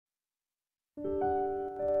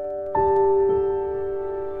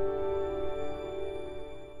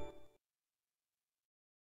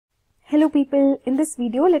Hello people, in this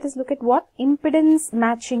video let us look at what impedance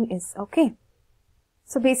matching is. Okay,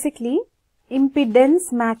 so basically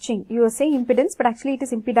impedance matching, you are saying impedance but actually it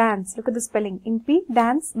is impedance. Look at the spelling,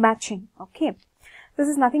 impedance matching. Okay, this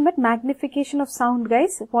is nothing but magnification of sound,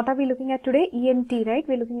 guys. What are we looking at today? ENT, right?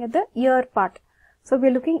 We're looking at the ear part. So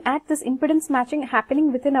we're looking at this impedance matching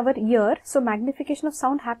happening within our ear. So magnification of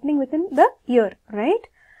sound happening within the ear, right?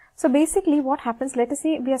 So basically what happens, let us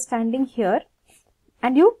say we are standing here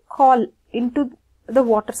and you call into the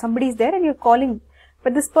water. Somebody is there and you're calling,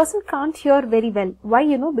 but this person can't hear very well. Why?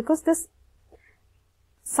 You know, because this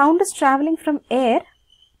sound is traveling from air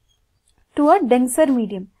to a denser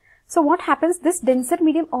medium. So what happens, this denser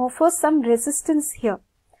medium offers some resistance here,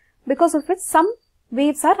 because of which some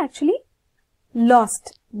waves are actually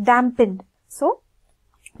lost, dampened. So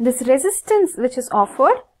this resistance which is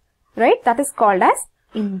offered, right, that is called as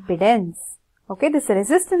impedance. Okay, this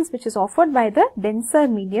resistance which is offered by the denser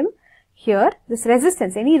medium here, this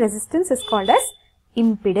resistance, any resistance is called as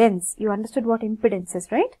impedance. You understood what impedance is,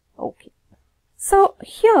 right? Okay. So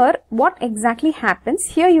here what exactly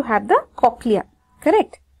happens, here you have the cochlea,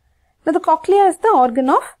 correct? Now the cochlea is the organ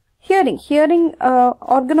of hearing.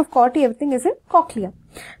 Organ of quality, everything is in cochlea.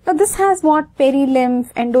 Now this has what?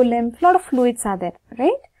 Perilymph, endolymph, lot of fluids are there,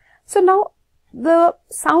 right? So now the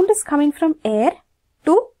sound is coming from air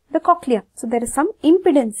to the cochlea. So there is some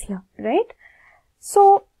impedance here, right?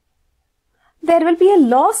 So there will be a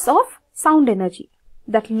loss of sound energy.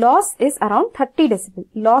 That loss is around 30 decibel.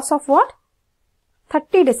 Loss of what?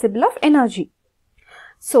 30 decibel of energy.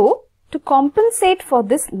 So to compensate for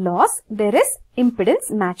this loss, there is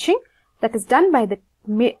impedance matching that is done by the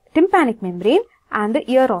tympanic membrane and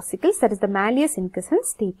the ear ossicles, that is the malleus, incus and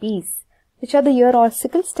stapes. Which are the ear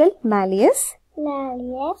ossicles? Tell. Malleus,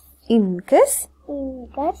 incus,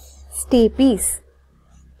 stapes.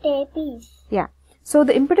 Yeah. So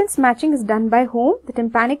the impedance matching is done by whom? The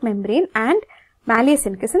tympanic membrane and malleus,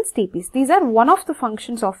 incus and stapes. These are one of the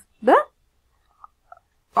functions of the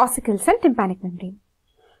ossicles and tympanic membrane.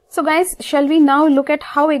 So guys, shall we now look at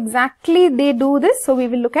how exactly they do this? So we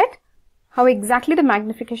will look at how exactly the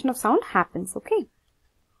magnification of sound happens. Okay.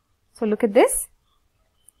 So look at this.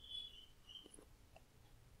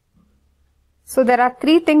 So there are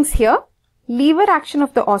three things here. Lever action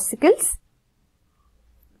of the ossicles,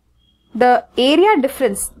 the area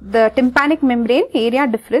difference, the tympanic membrane area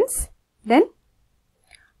difference, then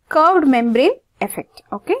curved membrane effect.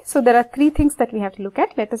 Okay. So there are three things that we have to look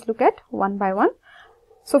at. Let us look at one by one.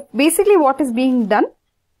 So basically what is being done,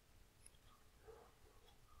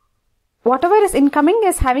 whatever is incoming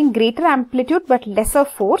is having greater amplitude but lesser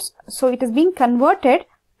force. So it is being converted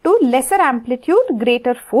to lesser amplitude,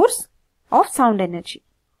 greater force of sound energy.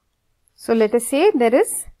 So let us say there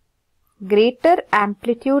is greater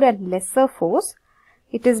amplitude and lesser force.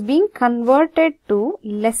 It is being converted to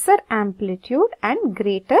lesser amplitude and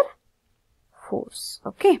greater force.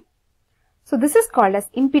 Okay. So this is called as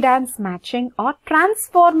impedance matching or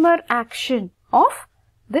transformer action of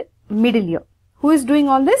the middle ear. Who is doing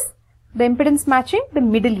all this? The impedance matching, the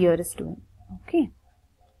middle ear is doing. Okay.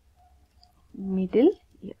 Middle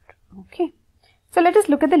ear. Okay. So let us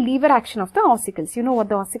look at the lever action of the ossicles. You know what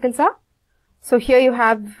the ossicles are? So here you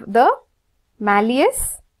have the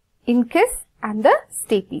malleus, incus and the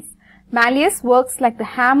stapes. Malleus works like the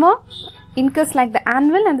hammer, incus like the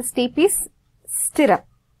anvil and the stapes stirrup.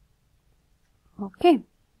 Okay.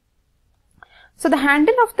 So the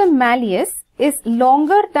handle of the malleus is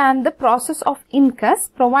longer than the process of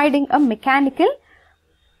incus, providing a mechanical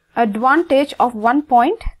advantage of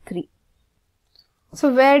 1.3.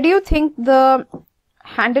 So where do you think the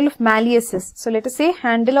handle of malleus is? So let us say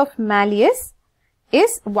handle of malleus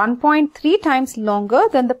is 1.3 times longer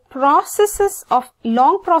than the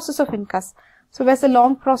long process of incus. So where's the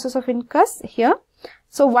long process of incus? Here.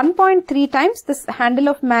 So 1.3 times this handle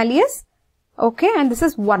of malleus. Okay, and this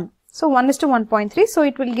is 1. So 1 is to 1.3. So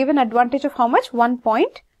it will give an advantage of how much?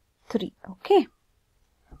 1.3. Okay.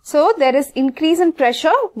 So there is increase in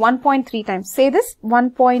pressure 1.3 times. Say this,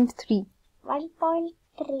 1.3.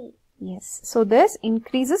 1.3. Yes. So this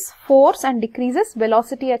increases force and decreases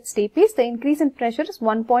velocity at stapes. The increase in pressure is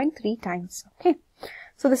 1.3 times. Okay.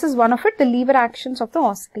 So this is one of it, the lever actions of the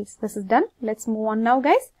ossicles. This is done. Let's move on now,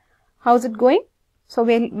 guys. How's it going? So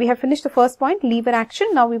we have finished the first point, lever action.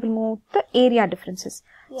 Now we will move to the area differences.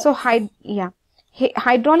 Yes. So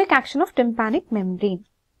hydraulic action of tympanic membrane.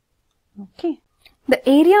 Okay. The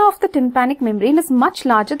area of the tympanic membrane is much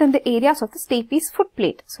larger than the areas of the stapes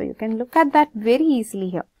footplate. So you can look at that very easily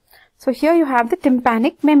here. So here you have the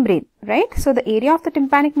tympanic membrane, right? So the area of the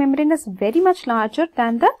tympanic membrane is very much larger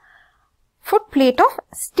than the footplate of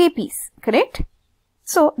stapes, correct?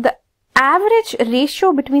 So the average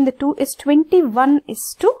ratio between the two is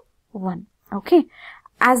 21:1. Okay.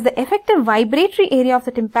 As the effective vibratory area of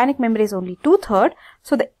the tympanic membrane is only 2/3,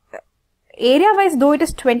 so the area wise though it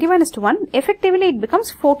is 21:1, effectively it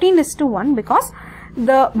becomes 14:1 because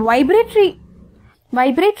the vibratory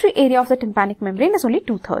area of the tympanic membrane is only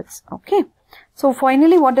 2/3. Okay. So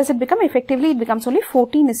finally what does it become? Effectively it becomes only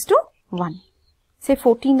 14:1. Say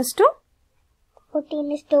 14:1.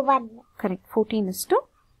 Correct.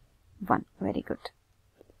 14:1. Very good.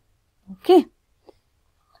 Okay.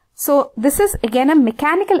 So this is again a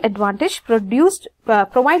mechanical advantage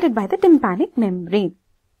provided by the tympanic membrane.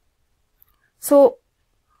 So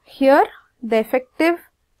here the effective,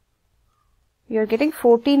 you are getting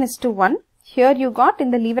 14:1. Here you got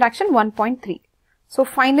in the lever action 1.3. So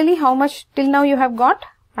finally how much till now you have got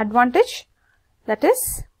advantage? That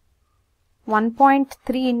is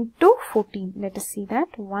 1.3 into 14. Let us see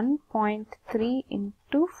that. 1.3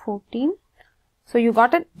 into 14. So you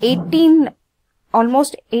got an 18,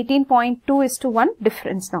 almost 18.2:1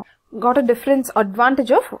 difference now. Got a difference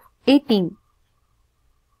advantage of 18.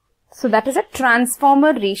 So that is a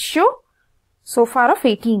transformer ratio so far of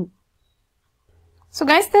 18. So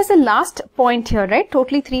guys, there's a last point here, right?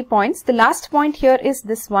 Totally 3 points. The last point here is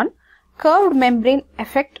this one. Curved membrane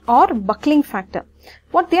effect or buckling factor.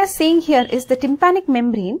 What they are saying here is the tympanic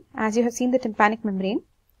membrane, as you have seen the tympanic membrane.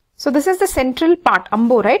 So this is the central part,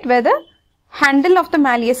 umbo, right? Where the handle of the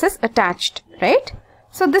malleus is attached, right?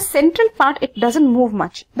 So this central part, it doesn't move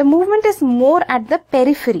much. The movement is more at the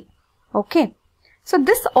periphery. Okay. So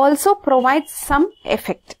this also provides some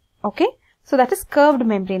effect. Okay. So that is curved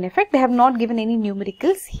membrane effect. They have not given any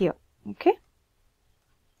numericals here. Okay.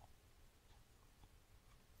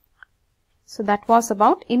 So that was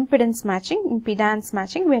about impedance matching, impedance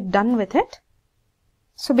matching. We are done with it.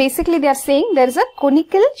 So basically they are saying there is a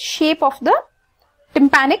conical shape of the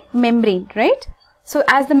tympanic membrane, right? So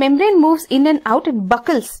as the membrane moves in and out, it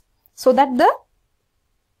buckles so that the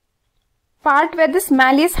part where this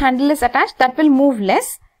malleus handle is attached, that will move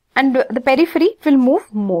less and the periphery will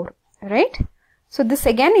move more, right? So this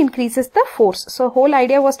again increases the force. So whole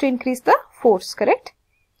idea was to increase the force, correct?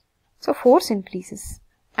 So force increases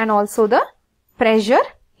and also the pressure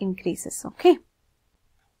increases, okay?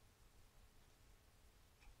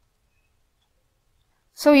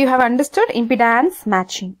 So you have understood impedance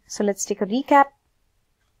matching. So let's take a recap.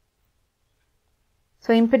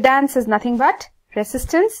 So impedance is nothing but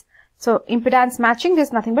resistance. So impedance matching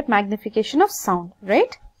is nothing but magnification of sound,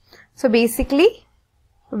 right? So basically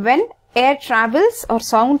when air travels or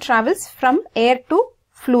sound travels from air to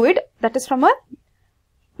fluid, that is from a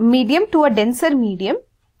medium to a denser medium,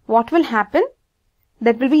 what will happen?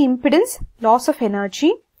 There will be impedance, loss of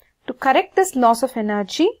energy. To correct this loss of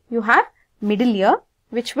energy, you have middle ear,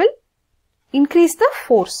 which will increase the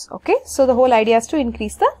force, okay? So the whole idea is to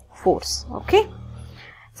increase the force, okay?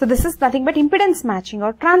 So this is nothing but impedance matching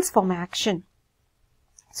or transformer action.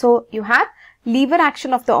 So you have lever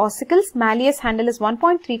action of the ossicles, malleus handle is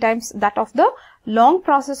 1.3 times that of the long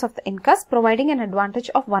process of the incus, providing an advantage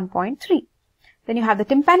of 1.3. Then you have the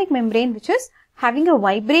tympanic membrane, which is having a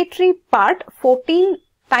vibratory part 14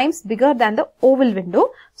 times bigger than the oval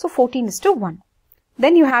window. So 14:1.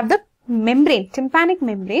 Then you have the membrane, tympanic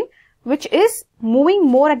membrane, which is moving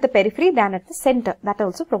more at the periphery than at the center. That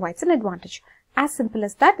also provides an advantage. As simple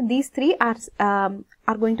as that. These three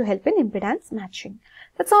are going to help in impedance matching.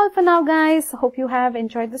 That's all for now, guys. Hope you have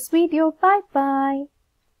enjoyed this video. Bye bye.